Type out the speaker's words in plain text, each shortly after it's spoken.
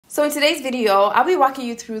So in today's video, I'll be walking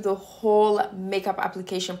you through the whole makeup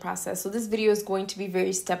application process. So this video is going to be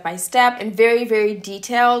very step-by-step and very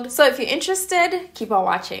detailed. So if you're interested, keep on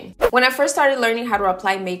watching. When I first started learning how to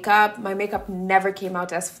apply makeup, my makeup never came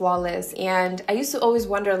out as flawless. And I used to always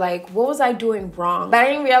wonder, like, what was I doing wrong? But I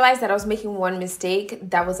didn't realize that I was making one mistake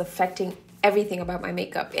that was affecting everything about my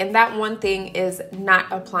makeup, and that one thing is not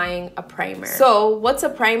applying a primer. So what's a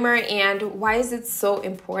primer and why is it so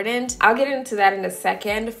important? I'll get into that in a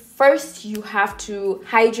second. First, you have to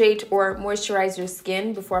hydrate or moisturize your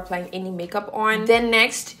skin before applying any makeup on. Then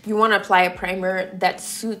next, you want to apply a primer that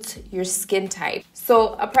suits your skin type.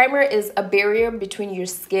 So a primer is a barrier between your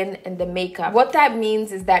skin and the makeup. What that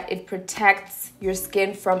means is that it protects your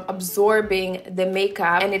skin from absorbing the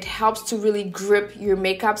makeup, and it helps to really grip your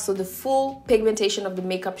makeup so the full pigmentation of the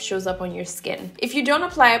makeup shows up on your skin. If you don't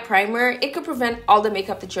apply a primer, it could prevent all the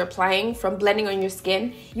makeup that you're applying from blending on your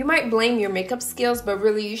skin. You might blame your makeup skills, but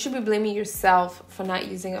really you should be blaming yourself for not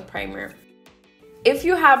using a primer. If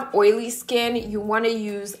you have oily skin, you want to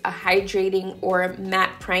use a hydrating or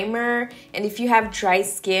matte primer. And if you have dry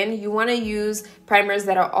skin, you want to use primers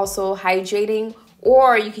that are also hydrating,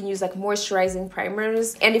 or you can use like moisturizing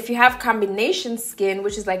primers. And if you have combination skin,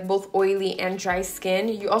 which is like both oily and dry skin,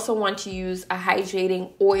 you also want to use a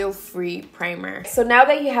hydrating oil-free primer. So now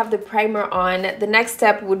that you have the primer on, the next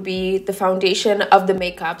step would be the foundation of the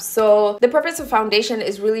makeup. So the purpose of foundation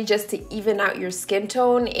is really just to even out your skin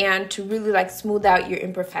tone and to really like smooth out your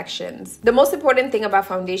imperfections. The most important thing about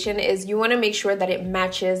foundation is you want to make sure that it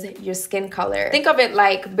matches your skin color. Think of it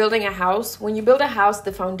like building a house. When you build a house,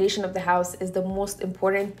 the foundation of the house is the most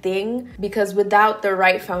important thing, because without the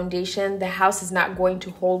right foundation, the house is not going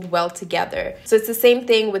to hold well together. So it's the same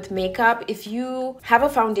thing with makeup. If you have a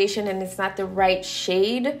foundation and it's not the right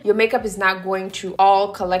shade, your makeup is not going to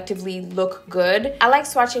all collectively look good. I like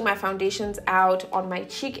swatching my foundations out on my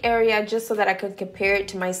cheek area just so that I can compare it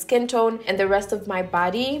to my skin tone and the rest of my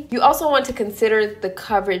body. You also want to consider the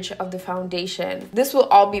coverage of the foundation. This will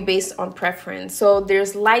all be based on preference. So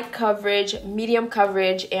there's light coverage, medium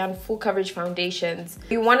coverage, and full coverage foundation.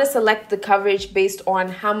 You want to select the coverage based on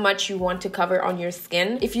how much you want to cover on your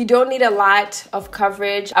skin. If you don't need a lot of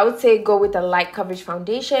coverage, I would say go with a light coverage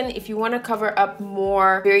foundation. If you want to cover up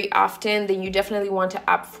more very often, then you definitely want to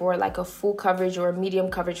opt for like a full coverage or a medium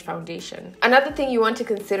coverage foundation. Another thing you want to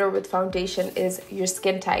consider with foundation is your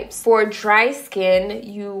skin types. For dry skin,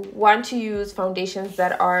 you want to use foundations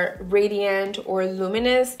that are radiant or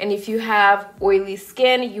luminous. And if you have oily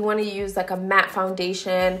skin, you want to use like a matte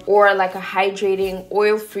foundation or like a hydrating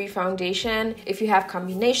oil-free foundation. If you have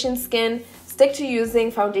combination skin, stick to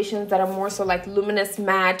using foundations that are more so like luminous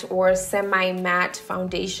matte or semi-matte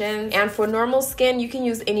foundations. And for normal skin, you can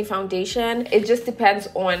use any foundation. It just depends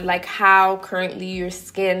on like how currently your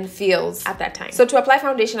skin feels at that time. So to apply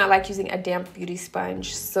foundation, I like using a damp beauty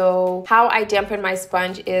sponge. So how I dampen my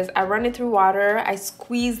sponge is I run it through water, I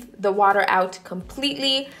squeeze the water out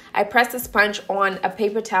completely, I press the sponge on a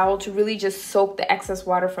paper towel to really just soak the excess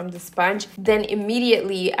water from the sponge. Then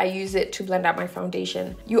immediately I use it to blend out my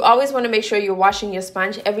foundation. You always want to make sure you're washing your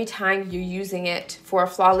sponge every time you're using it for a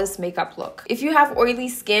flawless makeup look. If you have oily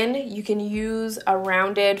skin, you can use a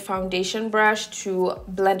rounded foundation brush to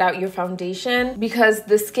blend out your foundation, because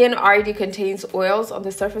the skin already contains oils on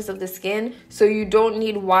the surface of the skin, so you don't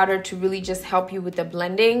need water to really just help you with the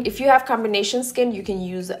blending. If you have combination skin, you can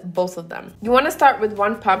use both of them. You want to start with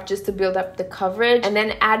one pump just to build up the coverage and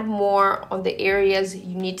then add more on the areas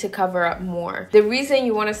you need to cover up more. The reason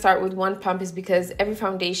you want to start with one pump is because every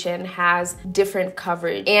foundation has different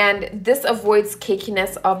coverage, and this avoids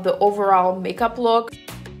cakiness of the overall makeup look.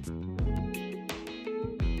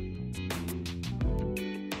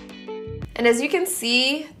 And as you can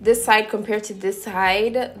see, this side compared to this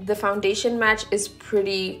side, the foundation match is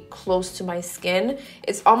pretty close to my skin.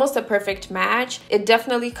 It's almost a perfect match. It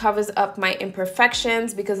definitely covers up my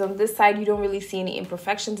imperfections, because on this side you don't really see any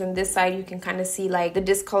imperfections, and this side you can kind of see like the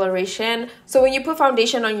discoloration. So when you put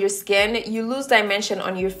foundation on your skin, you lose dimension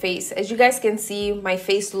on your face. As you guys can see, my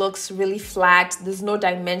face looks really flat. There's no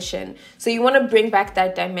dimension. So you want to bring back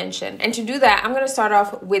that dimension. And to do that, I'm going to start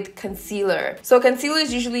off with concealer. So concealer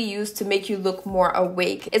is usually used to make you look more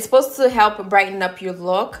awake. It's supposed to help brighten up your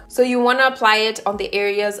look. So you want to apply it on the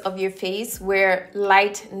areas of your face where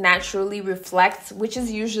light naturally reflects, which is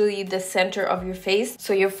usually the center of your face.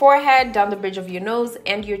 So your forehead, down the bridge of your nose,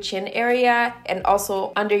 and your chin area, and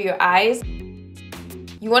also under your eyes.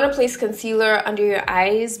 You want to place concealer under your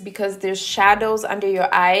eyes because there's shadows under your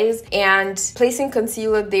eyes, and placing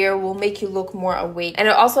concealer there will make you look more awake. And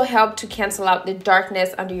it also helps to cancel out the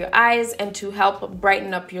darkness under your eyes and to help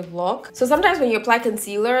brighten up your look. So sometimes when you apply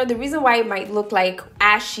concealer, the reason why it might look like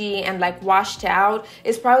ashy and like washed out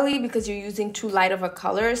is probably because you're using too light of a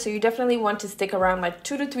color. So you definitely want to stick around like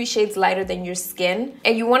 2 to 3 shades lighter than your skin.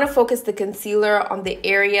 And you want to focus the concealer on the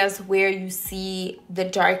areas where you see the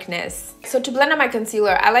darkness. So to blend out my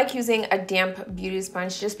concealer, I like using a damp beauty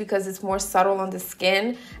sponge just because it's more subtle on the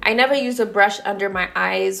skin. I never use a brush under my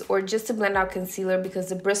eyes or just to blend out concealer because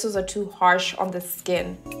the bristles are too harsh on the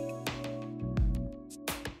skin.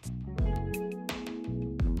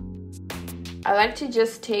 I like to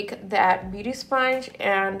just take that beauty sponge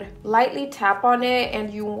and lightly tap on it,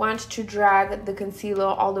 and you want to drag the concealer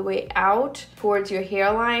all the way out towards your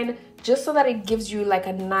hairline just so that it gives you like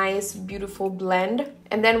a nice beautiful blend.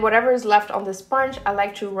 And then whatever is left on the sponge, I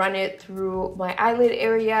like to run it through my eyelid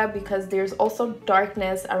area because there's also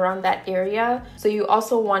darkness around that area, so you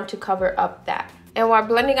also want to cover up that. And while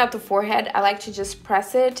blending out the forehead, I like to just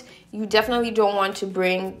press it. You definitely don't want to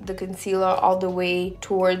bring the concealer all the way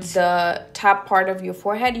towards the top part of your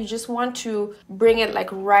forehead. You just want to bring it like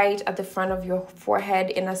right at the front of your forehead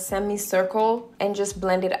in a semicircle and just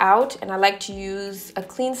blend it out. And I like to use a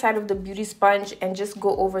clean side of the beauty sponge and just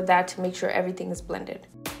go over that to make sure everything is blended.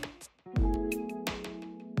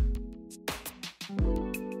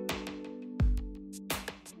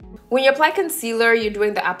 When you apply concealer, you're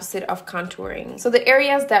doing the opposite of contouring. So the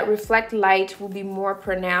areas that reflect light will be more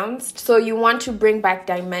pronounced. So you want to bring back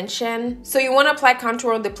dimension. So you want to apply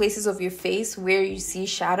contour on the places of your face where you see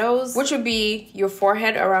shadows, which would be your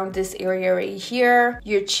forehead around this area right here,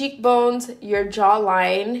 your cheekbones, your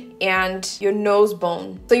jawline, and your nose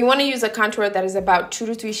bone. So you want to use a contour that is about 2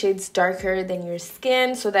 to 3 shades darker than your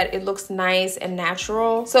skin so that it looks nice and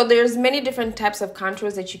natural. So there's many different types of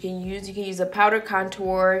contours that you can use. You can use a powder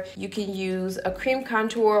contour, you can use a cream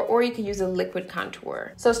contour, or you can use a liquid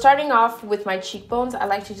contour. So starting off with my cheekbones, I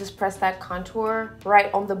like to just press that contour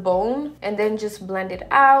right on the bone and then just blend it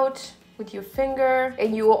out with your finger.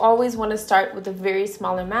 And you will always want to start with a very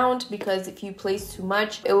small amount because if you place too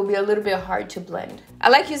much, it will be a little bit hard to blend. I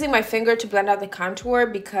like using my finger to blend out the contour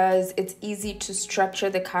because it's easy to structure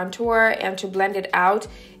the contour and to blend it out.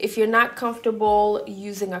 If you're not comfortable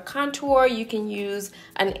using a contour, you can use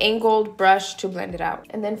an angled brush to blend it out.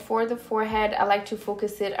 And then for the forehead, I like to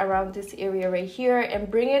focus it around this area right here and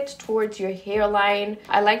bring it towards your hairline.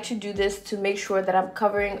 I like to do this to make sure that I'm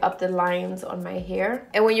covering up the lines on my hair.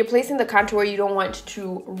 And when you're placing the contour, you don't want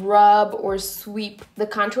to rub or sweep the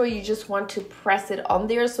contour. You just want to press it on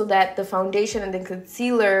there so that the foundation and the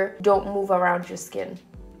concealer don't move around your skin.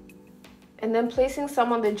 And then placing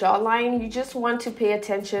some on the jawline, you just want to pay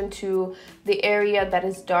attention to the area that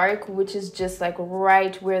is dark, which is just like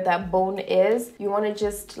right where that bone is. You want to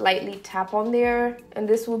just lightly tap on there, and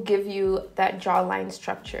this will give you that jawline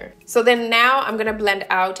structure. So then now I'm gonna blend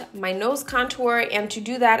out my nose contour, and to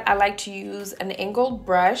do that, I like to use an angled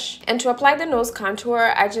brush. And to apply the nose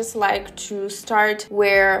contour, I just like to start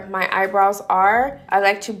where my eyebrows are. I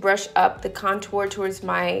like to brush up the contour towards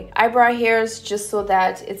my eyebrow hairs just so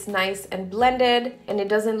that it's nice and blended and it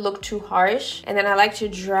doesn't look too harsh. And then I like to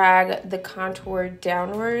drag the contour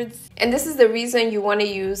downwards. And this is the reason you want to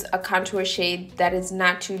use a contour shade that is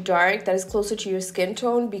not too dark, that is closer to your skin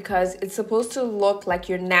tone, because it's supposed to look like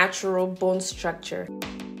your natural bone structure.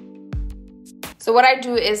 So what I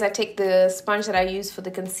do is I take the sponge that I use for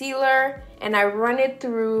the concealer and I run it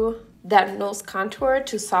through that nose contour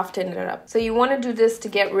to soften it up. So you want to do this to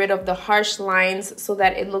get rid of the harsh lines so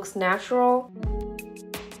that it looks natural.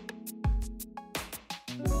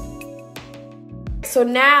 So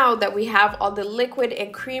now that we have all the liquid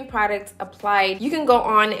and cream products applied, you can go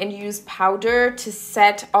on and use powder to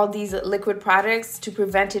set all these liquid products to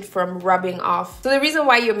prevent it from rubbing off. So the reason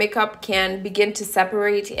why your makeup can begin to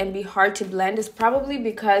separate and be hard to blend is probably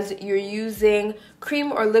because you're using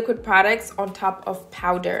cream or liquid products on top of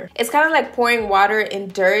powder. It's kind of like pouring water in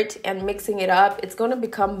dirt and mixing it up. It's going to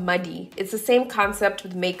become muddy. It's the same concept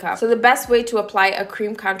with makeup. So the best way to apply a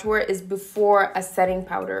cream contour is before a setting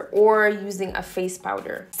powder or using a face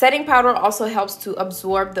powder. Setting powder also helps to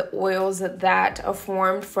absorb the oils that are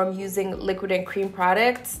formed from using liquid and cream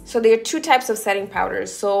products. So there are two types of setting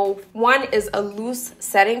powders. So one is a loose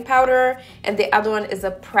setting powder and the other one is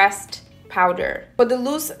a pressed powder. For the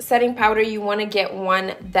loose setting powder, you want to get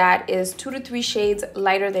one that is 2 to 3 shades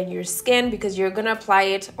lighter than your skin, because you're going to apply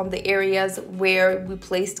it on the areas where we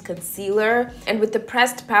placed concealer. And with the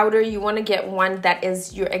pressed powder, you want to get one that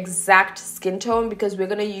is your exact skin tone, because we're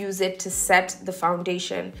going to use it to set the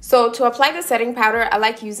foundation. So to apply the setting powder, I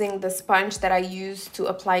like using the sponge that I use to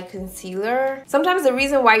apply concealer. Sometimes the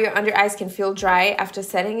reason why your under eyes can feel dry after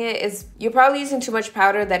setting it is you're probably using too much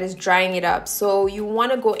powder that is drying it up. So you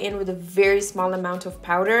want to go in with a very small amount of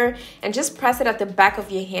powder and just press it at the back of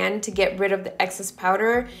your hand to get rid of the excess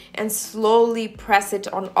powder, and slowly press it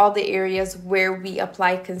on all the areas where we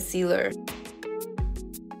apply concealer.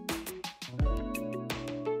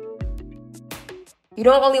 You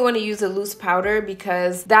don't only want to use a loose powder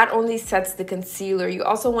because that only sets the concealer. You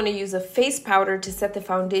also want to use a face powder to set the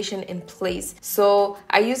foundation in place. So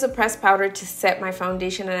I use a pressed powder to set my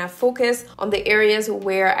foundation, and I focus on the areas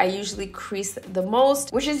where I usually crease the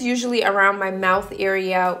most, which is usually around my mouth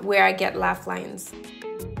area where I get laugh lines.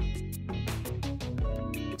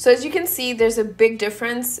 So as you can see, there's a big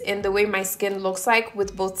difference in the way my skin looks like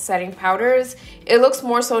with both setting powders. It looks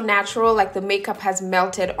more so natural, like the makeup has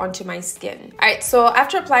melted onto my skin. Alright, so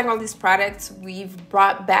after applying all these products, we've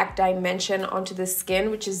brought back dimension onto the skin,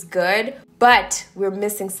 which is good, but we're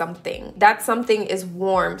missing something. That something is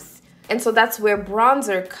warmth. And so that's where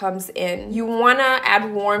bronzer comes in. You wanna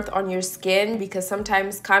add warmth on your skin because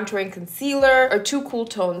sometimes contour and concealer are too cool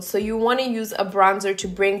tones. So you wanna use a bronzer to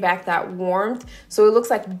bring back that warmth so it looks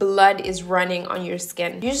like blood is running on your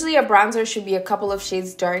skin. Usually a bronzer should be a couple of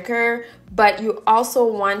shades darker, but you also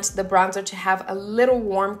want the bronzer to have a little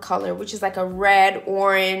warm color, which is like a red,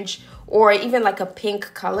 orange, or even like a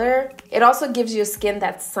pink color. It also gives your skin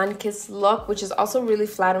that sun-kissed look, which is also really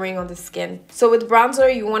flattering on the skin. So with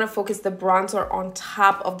bronzer, you want to focus the bronzer on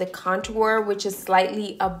top of the contour, which is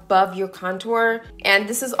slightly above your contour. And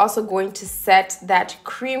this is also going to set that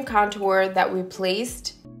cream contour that we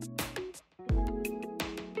placed.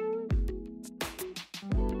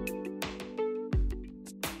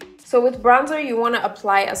 So with bronzer, you want to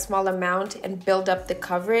apply a small amount and build up the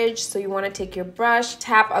coverage. So you want to take your brush,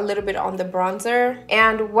 tap a little bit on the bronzer.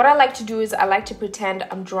 And what I like to do is I like to pretend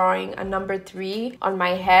I'm drawing a number 3 on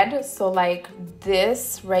my head. So like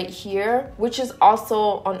this right here, which is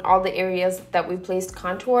also on all the areas that we placed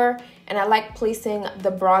contour. And I like placing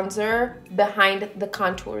the bronzer behind the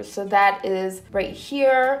contour. So that is right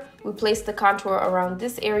here. We place the contour around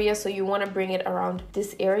this area, so you want to bring it around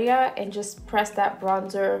this area and just press that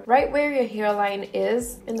bronzer right where your hairline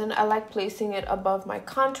is. And then I like placing it above my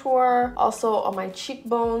contour, also on my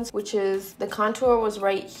cheekbones, which is the contour was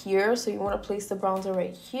right here, so you want to place the bronzer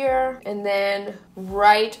right here. And then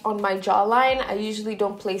right on my jawline, I usually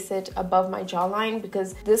don't place it above my jawline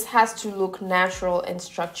because this has to look natural and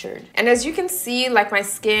structured. And as you can see, like my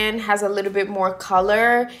skin has a little bit more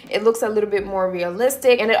color, it looks a little bit more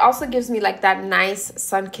realistic, and it also gives me like that nice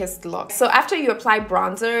sun-kissed look. So after you apply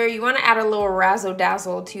bronzer, you want to add a little razzle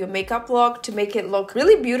dazzle to your makeup look to make it look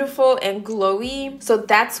really beautiful and glowy. So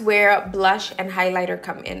that's where blush and highlighter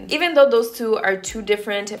come in. Even though those two are two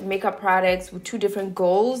different makeup products with two different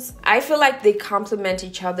goals, I feel like they complement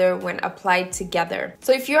each other when applied together.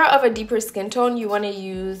 So if you're of a deeper skin tone, you want to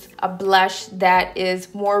use a blush that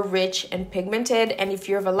is more rich and pigmented, and if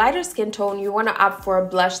you're of a lighter skin tone, you want to opt for a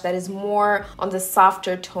blush that is more on the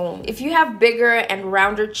softer tone. If you have bigger and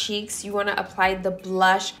rounder cheeks, you want to apply the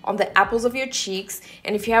blush on the apples of your cheeks,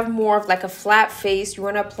 and if you have more of like a flat face, you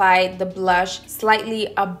want to apply the blush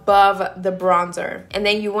slightly above the bronzer, and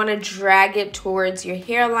then you want to drag it towards your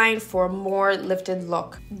hairline for a more lifted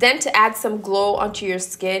look. Then to add some glow onto your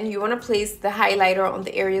skin, you want to place the highlighter on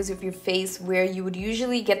the areas of your face where you would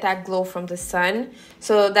usually get that glow from the sun.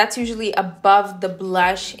 So that's usually above the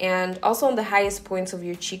blush and also on the highest points of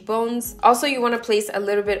your cheekbones. Also, you want to place a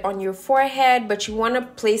little bit on your forehead, but you want to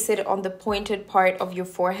place it on the pointed part of your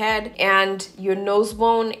forehead and your nose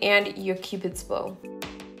bone and your cupid's bow.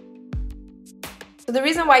 So the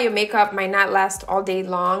reason why your makeup might not last all day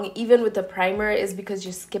long, even with the primer, is because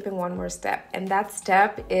you're skipping one more step. And that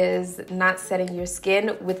step is not setting your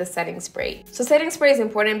skin with a setting spray. So setting spray is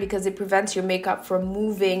important because it prevents your makeup from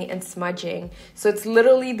moving and smudging. So it's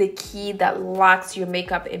literally the key that locks your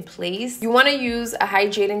makeup in place. You want to use a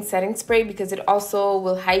hydrating setting spray because it also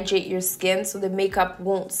will hydrate your skin so the makeup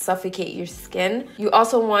won't suffocate your skin. You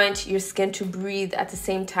also want your skin to breathe at the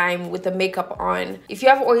same time with the makeup on. If you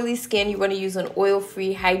have oily skin, you want to use an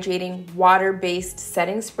oil-free, hydrating, water-based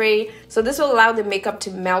setting spray. So this will allow the makeup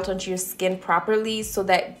to melt onto your skin properly so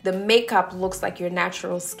that the makeup looks like your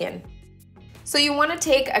natural skin. So you want to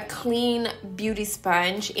take a clean beauty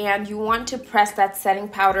sponge and you want to press that setting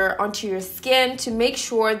powder onto your skin to make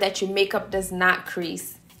sure that your makeup does not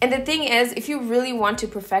crease. And the thing is, if you really want to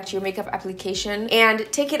perfect your makeup application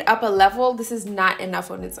and take it up a level, this is not enough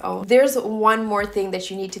on its own. There's one more thing that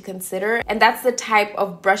you need to consider, and that's the type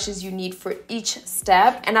of brushes you need for each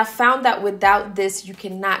step. And I found that without this, you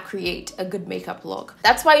cannot create a good makeup look.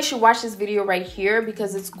 That's why you should watch this video right here,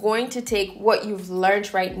 because it's going to take what you've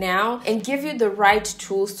learned right now and give you the right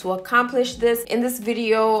tools to accomplish this. In this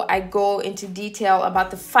video, I go into detail about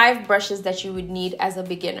the 5 brushes that you would need as a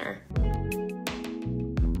beginner.